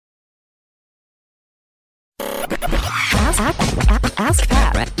Ask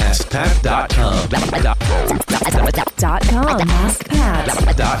Pat. AskPat.com.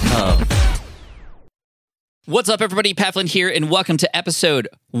 AskPat.com. What's up, everybody? Pat Flynn here, and welcome to episode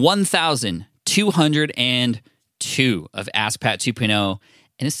 1202 of Ask Pat 2.0,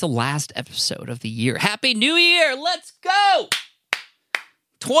 and it's the last episode of the year. Happy New Year! Let's go!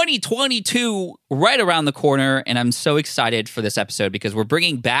 2022 right around the corner, and I'm so excited for this episode because we're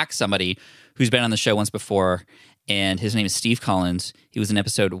bringing back somebody who's been on the show once before, and his name is Steve Collins. He was in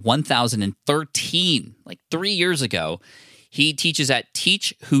episode 1013, like 3 years ago. He teaches at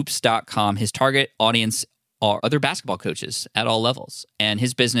teachhoops.com. His target audience are other basketball coaches at all levels. And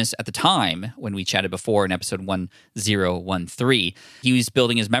his business at the time, when we chatted before in episode 1013, he was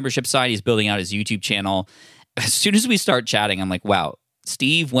building his membership site. He's building out his YouTube channel. As soon as we start chatting, I'm like, wow,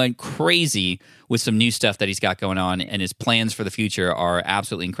 Steve went crazy with some new stuff that he's got going on, and his plans for the future are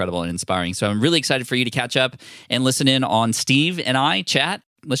absolutely incredible and inspiring. So I'm really excited for you to catch up and listen in on Steve and I chat.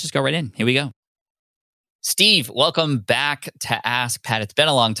 Let's just go right in. Here we go. Steve, welcome back to Ask Pat. It's been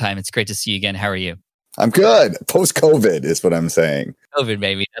a long time. It's great to see you again. How are you? I'm good. Post-COVID is what I'm saying. COVID,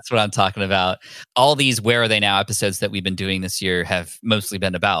 baby. That's what I'm talking about. All these Where Are They Now episodes that we've been doing this year have mostly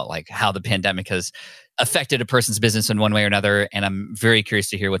been about like how the pandemic has affected a person's business in one way or another. And I'm very curious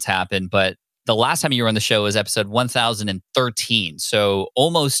to hear what's happened. But the last time you were on the show was episode 1013. So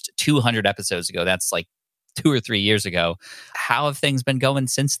almost 200 episodes ago. That's like 2 or 3 years ago. How have things been going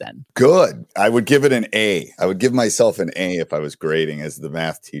since then? Good. I would give it an A. I would give myself an A if I was grading as the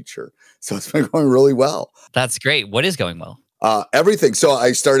math teacher. So it's been going really well. That's great. What is going well? Everything. So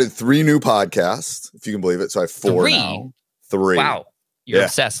I started 3 new podcasts, if you can believe it. So I have 4 now. 3. Wow. You're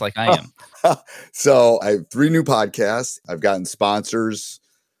obsessed like I am. So I have 3 new podcasts. I've gotten sponsors.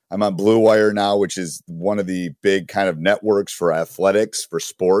 I'm on Blue Wire now, which is one of the big kind of networks for athletics, for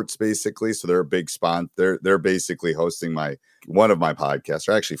sports, basically. So they're a big sponsor. They're basically hosting one of my podcasts,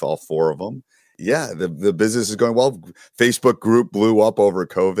 or actually for all 4 of them. Yeah, the business is going well. Facebook group blew up over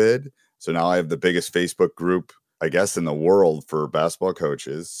COVID. So now I have the biggest Facebook group, I guess, in the world for basketball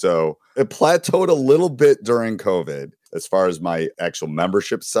coaches. So it plateaued a little bit during COVID as far as my actual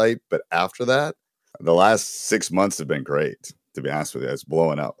membership site. But after that, the last 6 months have been great. To be honest with you, it's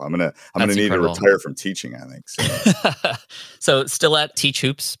blowing up. I'm gonna need to retire from teaching, I think. So, so still at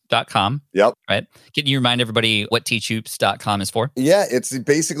teachhoops.com. Yep. Right. Can you remind everybody what teachhoops.com is for? Yeah, it's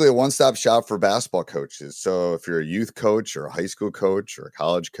basically a one-stop shop for basketball coaches. So if you're a youth coach or a high school coach or a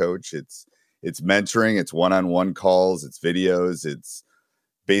college coach, it's mentoring, it's one-on-one calls, it's videos, it's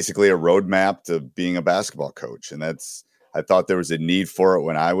basically a roadmap to being a basketball coach. And I thought there was a need for it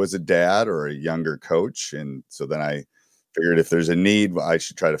when I was a dad or a younger coach. And so then I figured if there's a need, I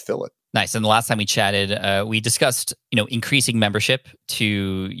should try to fill it. Nice. And the last time we chatted, we discussed, increasing membership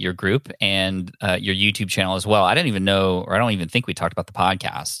to your group and your YouTube channel as well. I didn't even know, or I don't even think we talked about the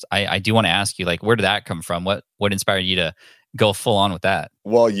podcast. I do want to ask you, like, where did that come from? What inspired you to go full on with that?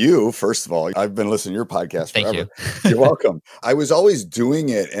 Well, first of all, I've been listening to your podcast forever. Thank you. You're welcome. I was always doing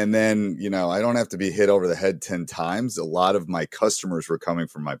it. And then, I don't have to be hit over the head 10 times. A lot of my customers were coming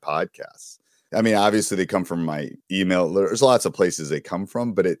from my podcasts. I mean, obviously they come from my email. There's lots of places they come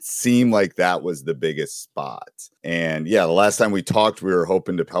from, but it seemed like that was the biggest spot. And yeah, the last time we talked, we were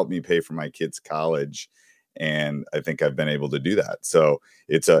hoping to help me pay for my kids' college. And I think I've been able to do that. So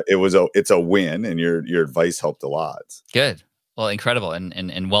it's a win, and your advice helped a lot. Good. Well, incredible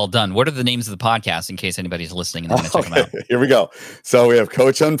and well done. What are the names of the podcasts in case anybody's listening and they want to check them out? Here we go. So we have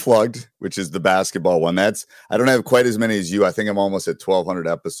Coach Unplugged, which is the basketball one. I don't have quite as many as you. I think I'm almost at 1,200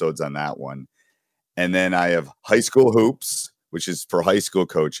 episodes on that one. And then I have High School Hoops, which is for high school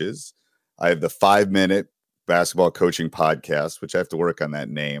coaches. I have the 5-minute basketball coaching podcast, which I have to work on that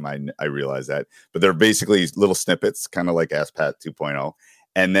name. I realize that. But they're basically little snippets, kind of like Ask Pat 2.0.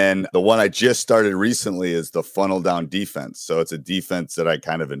 And then the one I just started recently is the Funnel Down Defense. So it's a defense that I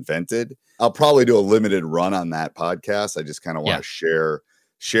kind of invented. I'll probably do a limited run on that podcast. I just kind of want to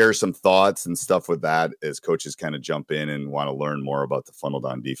share some thoughts and stuff with that as coaches kind of jump in and want to learn more about the funnel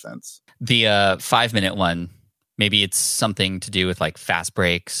down defense. The 5-minute one, maybe it's something to do with like fast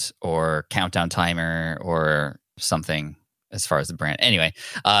breaks or countdown timer or something as far as the brand. Anyway,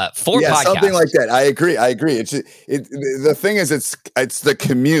 4 podcasts. Something like that. I agree. The thing is, it's the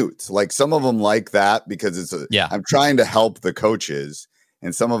commute. Like some of them like that because I'm trying to help the coaches.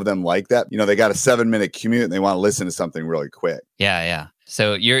 And some of them like that. They got a 7-minute commute and they want to listen to something really quick. Yeah.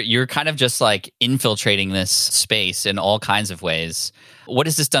 So you're kind of just like infiltrating this space in all kinds of ways. What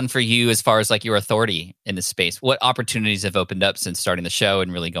has this done for you as far as like your authority in this space? What opportunities have opened up since starting the show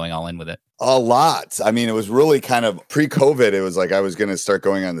and really going all in with it? A lot. I mean, it was really kind of pre-COVID. It was like I was going to start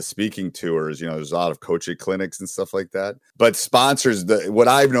going on the speaking tours. You know, there's a lot of coaching clinics and stuff like that. But sponsors, what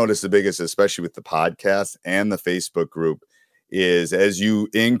I've noticed the biggest, especially with the podcast and the Facebook group, is as you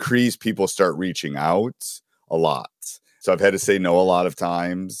increase, people start reaching out a lot. So I've had to say no a lot of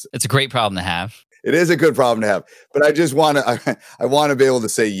times. It's a great problem to have. It is a good problem to have, but I just want to, I want to be able to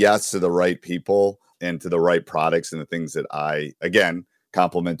say yes to the right people and to the right products and the things that I, again,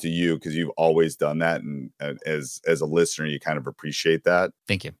 compliment to you because you've always done that. And as a listener, you kind of appreciate that.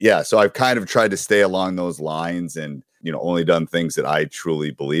 Thank you. Yeah. So I've kind of tried to stay along those lines and, you know, only done things that I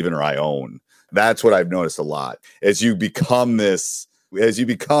truly believe in or I own. That's what I've noticed a lot. As you become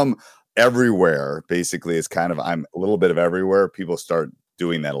everywhere, basically, it's kind of, I'm a little bit of everywhere. People start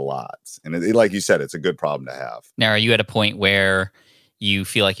doing that a lot. And like you said, it's a good problem to have. Now, are you at a point where you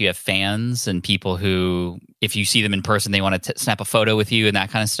feel like you have fans and people who, if you see them in person, they want to snap a photo with you and that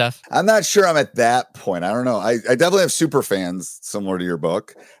kind of stuff? I'm not sure I'm at that point. I don't know. I definitely have super fans similar to your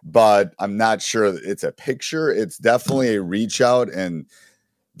book, but I'm not sure it's a picture. It's definitely a reach out, and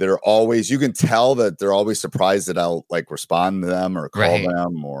they're always, you can tell that they're always surprised that I'll like respond to them or call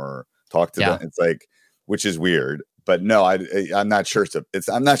them or talk to them. It's like, which is weird. But no, I'm not sure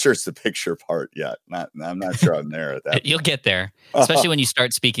I'm not sure it's the picture part yet. I'm not sure I'm there at that. You'll get there, especially when you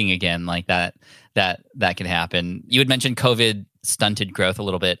start speaking again like that. That can happen. You had mentioned COVID stunted growth a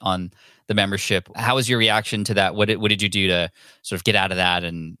little bit on the membership. How was your reaction to that? What did you do to sort of get out of that,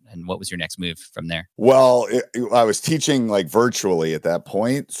 and what was your next move from there? Well, I was teaching like virtually at that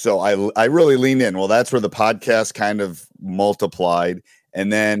point, so I really leaned in. Well, that's where the podcast kind of multiplied,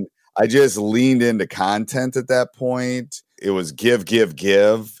 and then I just leaned into content at that point. It was give.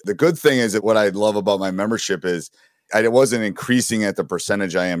 The good thing is that what I love about my membership is I wasn't increasing at the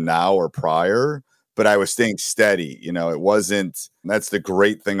percentage I am now or prior, but I was staying steady. You know, it wasn't, that's the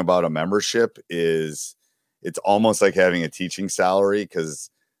great thing about a membership is it's almost like having a teaching salary because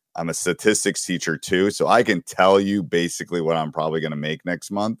I'm a statistics teacher too. So I can tell you basically what I'm probably going to make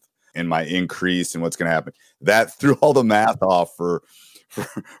next month and my increase and what's going to happen. That threw all the math off for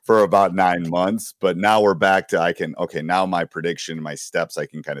about 9 months, but now we're back to now my prediction, my steps, I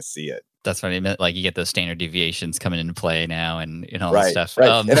can kind of see it. That's what I meant. Like you get those standard deviations coming into play now and all that stuff.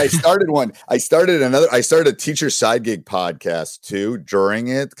 Right. And I started a teacher side gig podcast too during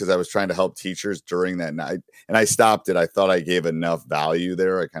it because I was trying to help teachers during that night. And I stopped it. I thought I gave enough value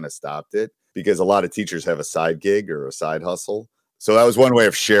there. I kind of stopped it because a lot of teachers have a side gig or a side hustle. So that was one way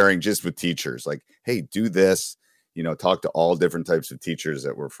of sharing just with teachers like, hey, do this. You know, talk to all different types of teachers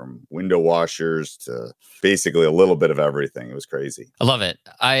that were from window washers to basically a little bit of everything. It was crazy. I love it.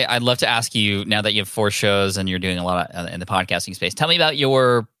 I'd love to ask you, now that you have 4 shows and you're doing a lot in the podcasting space, tell me about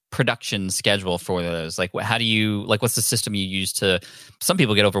your production schedule for those. Like, how do you, like, what's the system you use to, some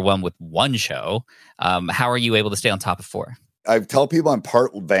people get overwhelmed with 1 show. How are you able to stay on top of 4? I tell people I'm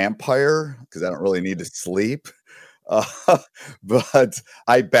part vampire because I don't really need to sleep. But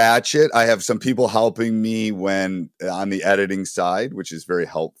I batch it. I have some people helping me when on the editing side, which is very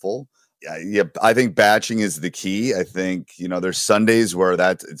helpful. Yeah, I think batching is the key. I think, there's Sundays where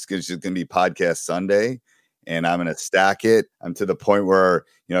it's just going to be podcast Sunday and I'm going to stack it. I'm to the point where,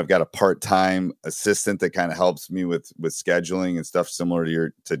 I've got a part-time assistant that kind of helps me with scheduling and stuff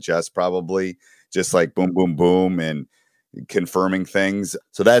similar to Jess, probably just like boom, boom, boom. And confirming things.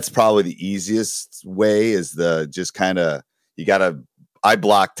 So that's probably the easiest way is I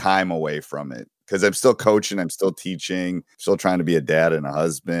block time away from it because I'm still coaching, I'm still teaching, still trying to be a dad and a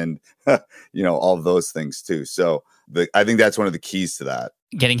husband, all of those things too. So I think that's one of the keys to that.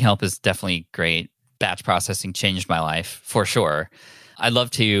 Getting help is definitely great. Batch processing changed my life for sure. I'd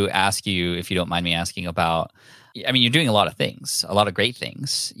love to ask you, if you don't mind me asking about, you're doing a lot of things, a lot of great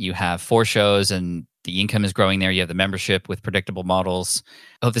things. You have 4 shows and the income is growing there. You have the membership with predictable models.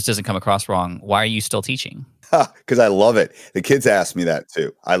 I hope this doesn't come across wrong. Why are you still teaching? Because I love it. The kids ask me that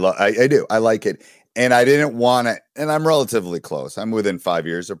too. I do. I like it. And I didn't want to, and I'm relatively close. I'm within 5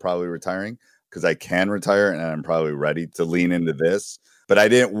 years of probably retiring because I can retire and I'm probably ready to lean into this. But I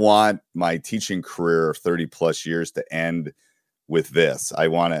didn't want my teaching career of 30 plus years to end with this. I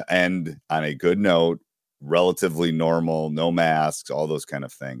want to end on a good note, relatively normal, no masks, all those kind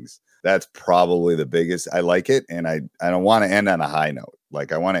of things. That's probably the biggest. I like it. And I don't want to end on a high note.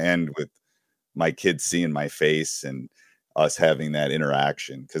 Like I want to end with my kids seeing my face and us having that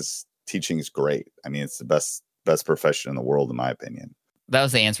interaction because teaching is great. It's the best profession in the world, in my opinion. That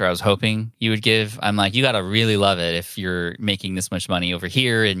was the answer I was hoping you would give. I'm like, you got to really love it if you're making this much money over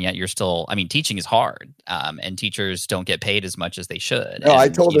here, and yet you're still. I mean, teaching is hard, and teachers don't get paid as much as they should. No, and, I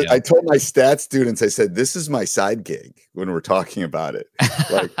told my stats students, I said, this is my side gig when we're talking about it.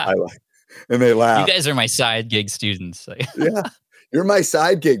 And they laugh. You guys are my side gig students. Yeah, you're my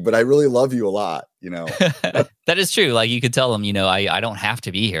side gig, but I really love you a lot. That is true. Like you could tell them, I don't have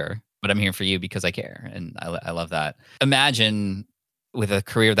to be here, but I'm here for you because I care, and I love that. Imagine. With a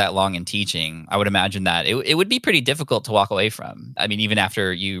career that long in teaching, I would imagine that it would be pretty difficult to walk away from. I mean, even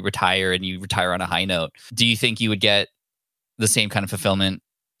after you retire and you retire on a high note, do you think you would get the same kind of fulfillment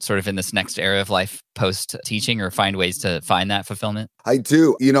sort of in this next era of life post teaching, or find ways to find that fulfillment? I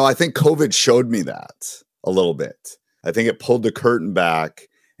do. I think COVID showed me that a little bit. I think it pulled the curtain back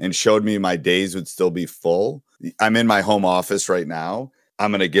and showed me my days would still be full. I'm in my home office right now.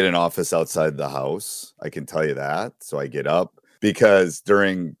 I'm going to get an office outside the house. I can tell you that. So I get up. Because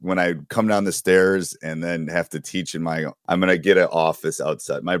when I come down the stairs and then have to teach I'm going to get an office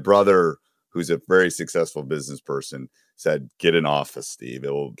outside. My brother, who's a very successful business person, said, get an office, Steve. It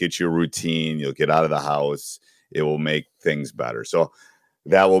will get you a routine. You'll get out of the house. It will make things better. So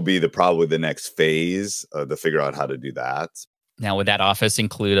that will be probably the next phase to figure out how to do that. Now, would that office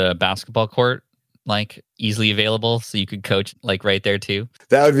include a basketball court? Like easily available so you could coach like right there too?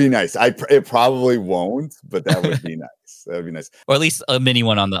 That would be nice. It probably won't, but that would be nice. That would be nice. Or at least a mini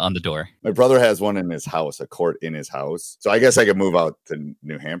one on the door. My brother has one in his house, a court in his house. So I guess I could move out to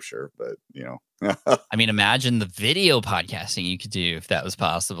New Hampshire, but I mean, imagine the video podcasting you could do if that was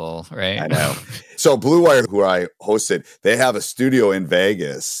possible, right? I know. So Blue Wire, who I hosted, they have a studio in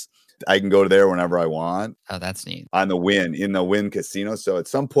Vegas. I can go there whenever I want. Oh, that's neat. In the Wynn Casino. So at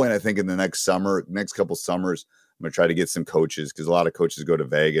some point, I think in the next couple summers, I'm going to try to get some coaches, because a lot of coaches go to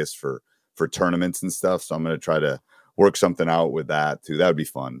Vegas for tournaments and stuff. So I'm going to try to work something out with that too. That would be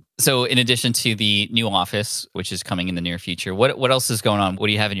fun. So in addition to the new office, which is coming in the near future, what else is going on? What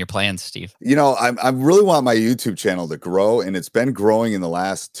do you have in your plans, Steve? I really want my YouTube channel to grow, and it's been growing in the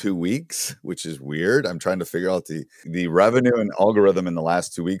last 2 weeks, which is weird. I'm trying to figure out the revenue and algorithm in the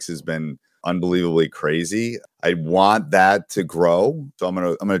last 2 weeks has been unbelievably crazy. I want that to grow. So I'm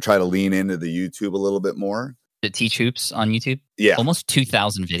going to try to lean into the YouTube a little bit more. To Teach Hoops on YouTube? Yeah. Almost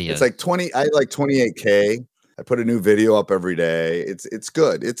 2,000 videos. It's like 28K. I put a new video up every day. It's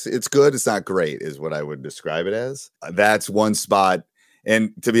good. It's good. It's not great is what I would describe it as. That's one spot.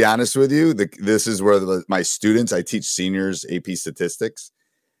 And to be honest with you, this is where my students, I teach seniors AP statistics.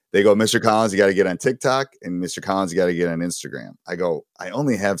 They go, Mr. Collins, you got to get on TikTok, and Mr. Collins, you got to get on Instagram. I go, I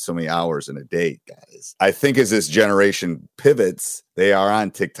only have so many hours in a day, guys. I think as this generation pivots, they are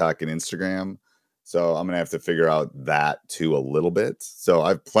on TikTok and Instagram. So I'm going to have to figure out that too a little bit. So I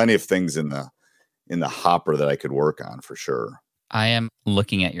have plenty of things in the hopper that I could work on for sure. I am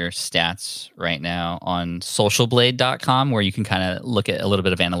looking at your stats right now on socialblade.com, where you can kind of look at a little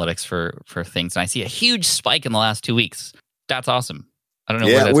bit of analytics for things. And I see a huge spike in the last 2 weeks. That's awesome. I don't know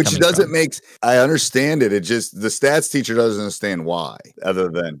where that's which coming doesn't from. I understand it. It just, the stats teacher doesn't understand why, other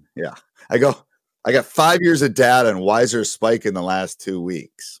than, I got 5 years of data, and why is there a spike in the last 2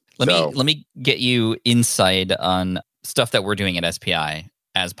 weeks? Let me get you insight on stuff that we're doing at SPI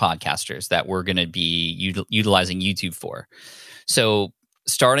as podcasters that we're going to be utilizing YouTube for. So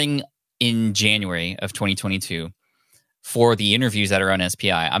starting in January of 2022, for the interviews that are on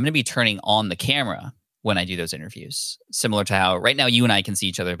SPI, I'm going to be turning on the camera when I do those interviews. Similar to how right now you and I can see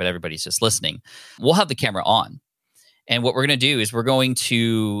each other, but everybody's just listening. We'll have the camera on. And what we're going to do is we're going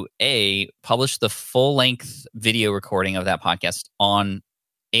to publish the full-length video recording of that podcast on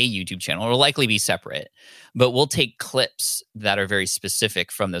a YouTube channel. It'll likely be separate, but we'll take clips that are very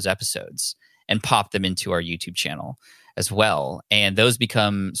specific from those episodes and pop them into our YouTube channel as well. And those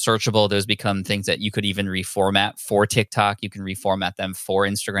become searchable. Those become things that you could even reformat for TikTok. You can reformat them for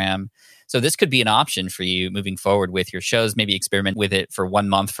Instagram. So this could be an option for you moving forward with your shows. Maybe experiment with it for 1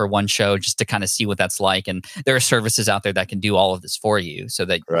 month for one show, just to kind of see what that's like. And there are services out there that can do all of this for you, so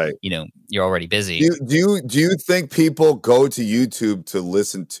that you're already busy. Do you think people go to YouTube to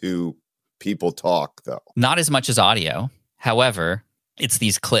listen to people talk though? Not as much as audio. However, it's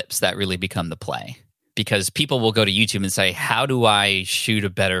these clips that really become the play, because people will go to YouTube and say, how do I shoot a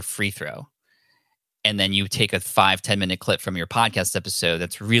better free throw? And then you take a 5-10 minute clip from your podcast episode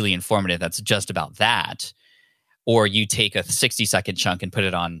that's really informative, that's just about that. Or you take a 60-second chunk and put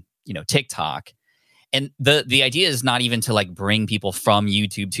it on, TikTok. And the idea is not even to like bring people from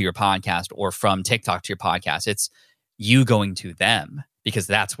YouTube to your podcast or from TikTok to your podcast. It's you going to them, because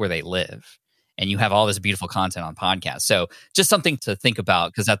that's where they live. And you have all this beautiful content on podcasts. So just something to think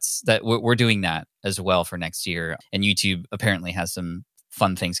about, because we're doing that as well for next year. And YouTube apparently has some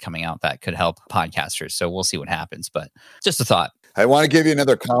fun things coming out that could help podcasters. So we'll see what happens, but just a thought. I want to give you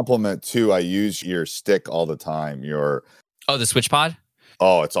another compliment too. I use your stick all the time. The Switch Pod?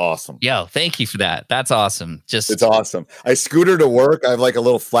 Oh, it's awesome. Yo, thank you for that. That's awesome. It's awesome. I scooter to work. I have like a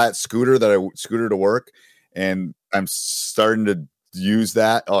little flat scooter that I scooter to work, and I'm starting to use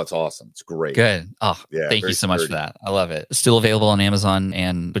that. Oh, it's awesome. It's great. Good. Oh, yeah. Thank you so much for that. I love it. Still available on Amazon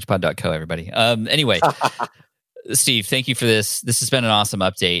and switchpod.co, everybody. Anyway, Steve, thank you for this. This has been an awesome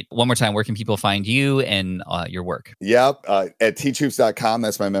update. One more time, where can people find you and your work? Yep. At teachhoops.com.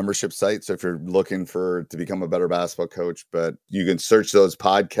 That's my membership site. So if you're looking to become a better basketball coach, but you can search those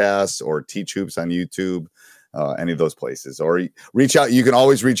podcasts or Teach Hoops on YouTube, any of those places, or reach out. You can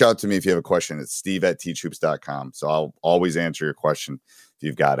always reach out to me if you have a question. It's steve@teachhoops.com. So I'll always answer your question if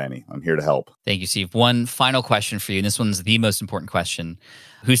you've got any. I'm here to help. Thank you, Steve. One final question for you. And this one's the most important question.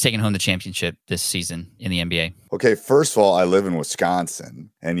 Who's taking home the championship this season in the NBA? Okay, first of all, I live in Wisconsin,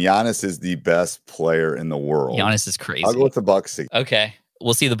 and Giannis is the best player in the world. Giannis is crazy. I'll go with the Bucks. Okay.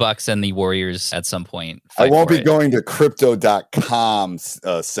 We'll see the Bucks and the Warriors at some point. I won't be going to crypto.com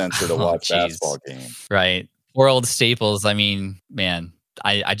center to watch basketball game. Right. World staples. I mean, man,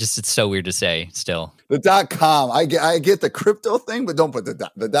 I just, it's so weird to say still. The .com, I get the crypto thing, but don't put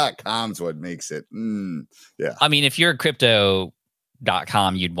the .com's what makes it. Yeah. I mean, if you're a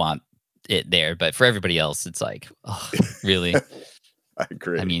crypto.com, you'd want it there, but for everybody else, it's like, oh, really? I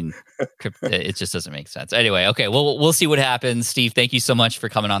agree. I mean, it just doesn't make sense. Anyway, okay, well, we'll see what happens. Steve, thank you so much for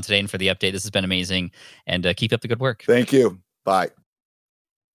coming on today and for the update. This has been amazing, and keep up the good work. Thank you. Bye.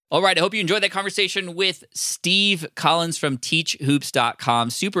 All right, I hope you enjoyed that conversation with Steve Collins from teachhoops.com.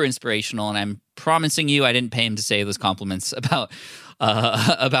 Super inspirational, and I'm promising you I didn't pay him to say those compliments about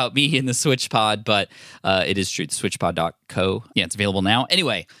me in the Switch Pod, but it is true, the switchpod.co. Yeah, it's available now.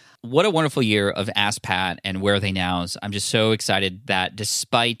 Anyway, what a wonderful year of Ask Pat and Where Are They Nows. I'm just so excited that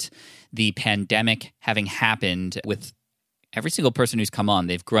despite the pandemic having happened, with every single person who's come on,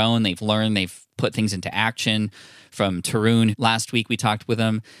 they've grown, they've learned, they've put things into action. From Tarun, last week we talked with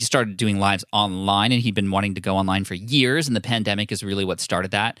him. He started doing lives online, and he'd been wanting to go online for years, and the pandemic is really what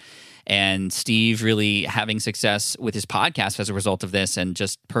started that. And Steve really having success with his podcast as a result of this, and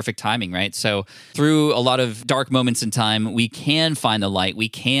just perfect timing, right? So through a lot of dark moments in time, we can find the light. We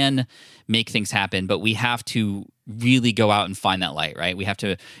can make things happen, but we have to really go out and find that light, right? We have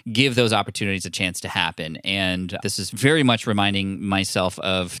to give those opportunities a chance to happen. And this is very much reminding myself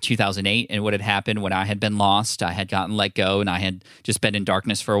of 2008 and what had happened when I had been lost. I had gotten let go, and I had just been in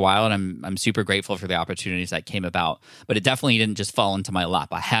darkness for a while. And I'm super grateful for the opportunities that came about. But it definitely didn't just fall into my lap.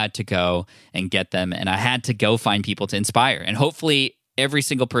 I had to go and get them, and I had to go find people to inspire. And hopefully every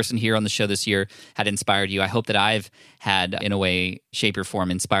single person here on the show this year had inspired you. I hope that I've had, in a way, shape or form,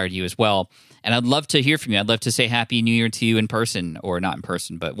 inspired you as well. And I'd love to hear from you. I'd love to say Happy New Year to you in person, or not in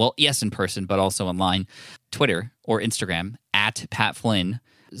person, but, well, yes, in person, but also online, Twitter or Instagram, @Pat Flynn.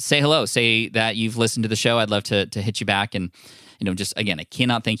 Say hello. Say that you've listened to the show. I'd love to hit you back. And, just, again, I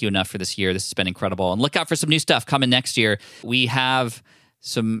cannot thank you enough for this year. This has been incredible. And look out for some new stuff coming next year. We have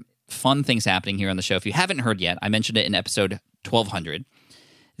some fun things happening here on the show. If you haven't heard yet, I mentioned it in episode 1200,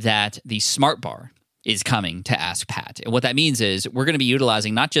 that the Smart Bar is coming to Ask Pat. And what that means is we're going to be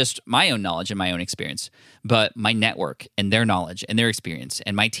utilizing not just my own knowledge and my own experience, but my network and their knowledge and their experience,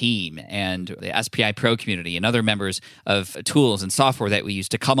 and my team and the SPI Pro community and other members of tools and software that we use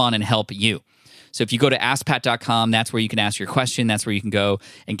to come on and help you. So if you go to askpat.com, that's where you can ask your question. That's where you can go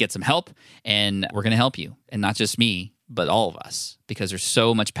and get some help. And we're going to help you. And not just me, but all of us, because there's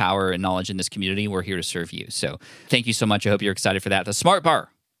so much power and knowledge in this community. We're here to serve you. So thank you so much. I hope you're excited for that. The Smart Bar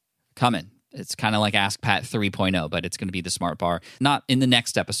coming. It's kind of like Ask Pat 3.0, but it's going to be the Smart Bar. Not in the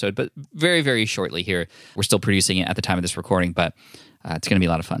next episode, but very, very shortly here. We're still producing it at the time of this recording, but it's going to be a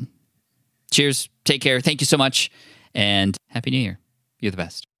lot of fun. Cheers. Take care. Thank you so much. And Happy New Year. You're the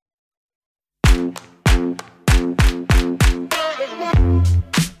best.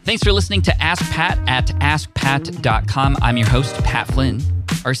 Thanks for listening to Ask Pat at askpat.com. I'm your host, Pat Flynn.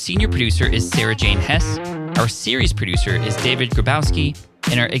 Our senior producer is Sarah Jane Hess. Our series producer is David Grabowski.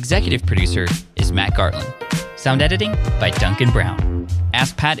 And our executive producer is Matt Gartland. Sound editing by Duncan Brown.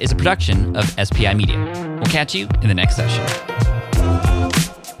 Ask Pat is a production of SPI Media. We'll catch you in the next session.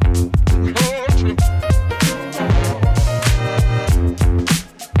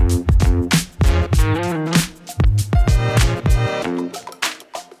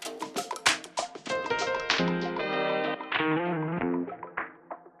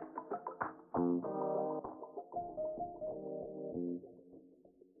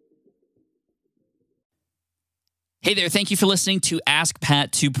 Hey there, thank you for listening to Ask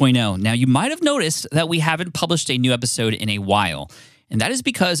Pat 2.0. Now, you might have noticed that we haven't published a new episode in a while. And that is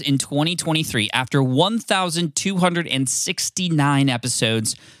because in 2023, after 1,269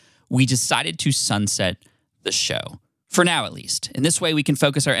 episodes, we decided to sunset the show. For now, at least. In this way, we can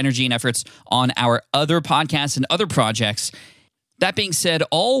focus our energy and efforts on our other podcasts and other projects. That being said,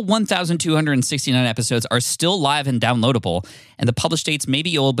 all 1,269 episodes are still live and downloadable, and the published dates may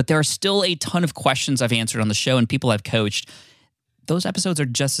be old, but there are still a ton of questions I've answered on the show and people I've coached. Those episodes are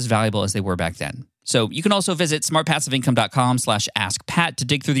just as valuable as they were back then. So you can also visit smartpassiveincome.com/askpat to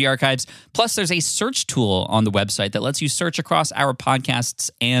dig through the archives. Plus, there's a search tool on the website that lets you search across our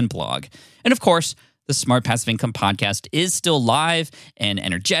podcasts and blog. And of course, the Smart Passive Income podcast is still live and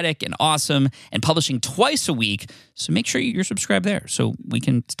energetic and awesome and publishing twice a week. So make sure you're subscribed there so we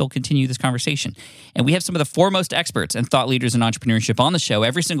can still continue this conversation. And we have some of the foremost experts and thought leaders in entrepreneurship on the show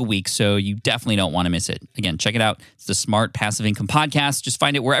every single week, so you definitely don't want to miss it. Again, check it out. It's the Smart Passive Income podcast. Just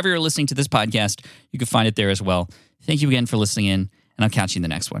find it wherever you're listening to this podcast. You can find it there as well. Thank you again for listening in, and I'll catch you in the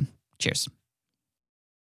next one. Cheers.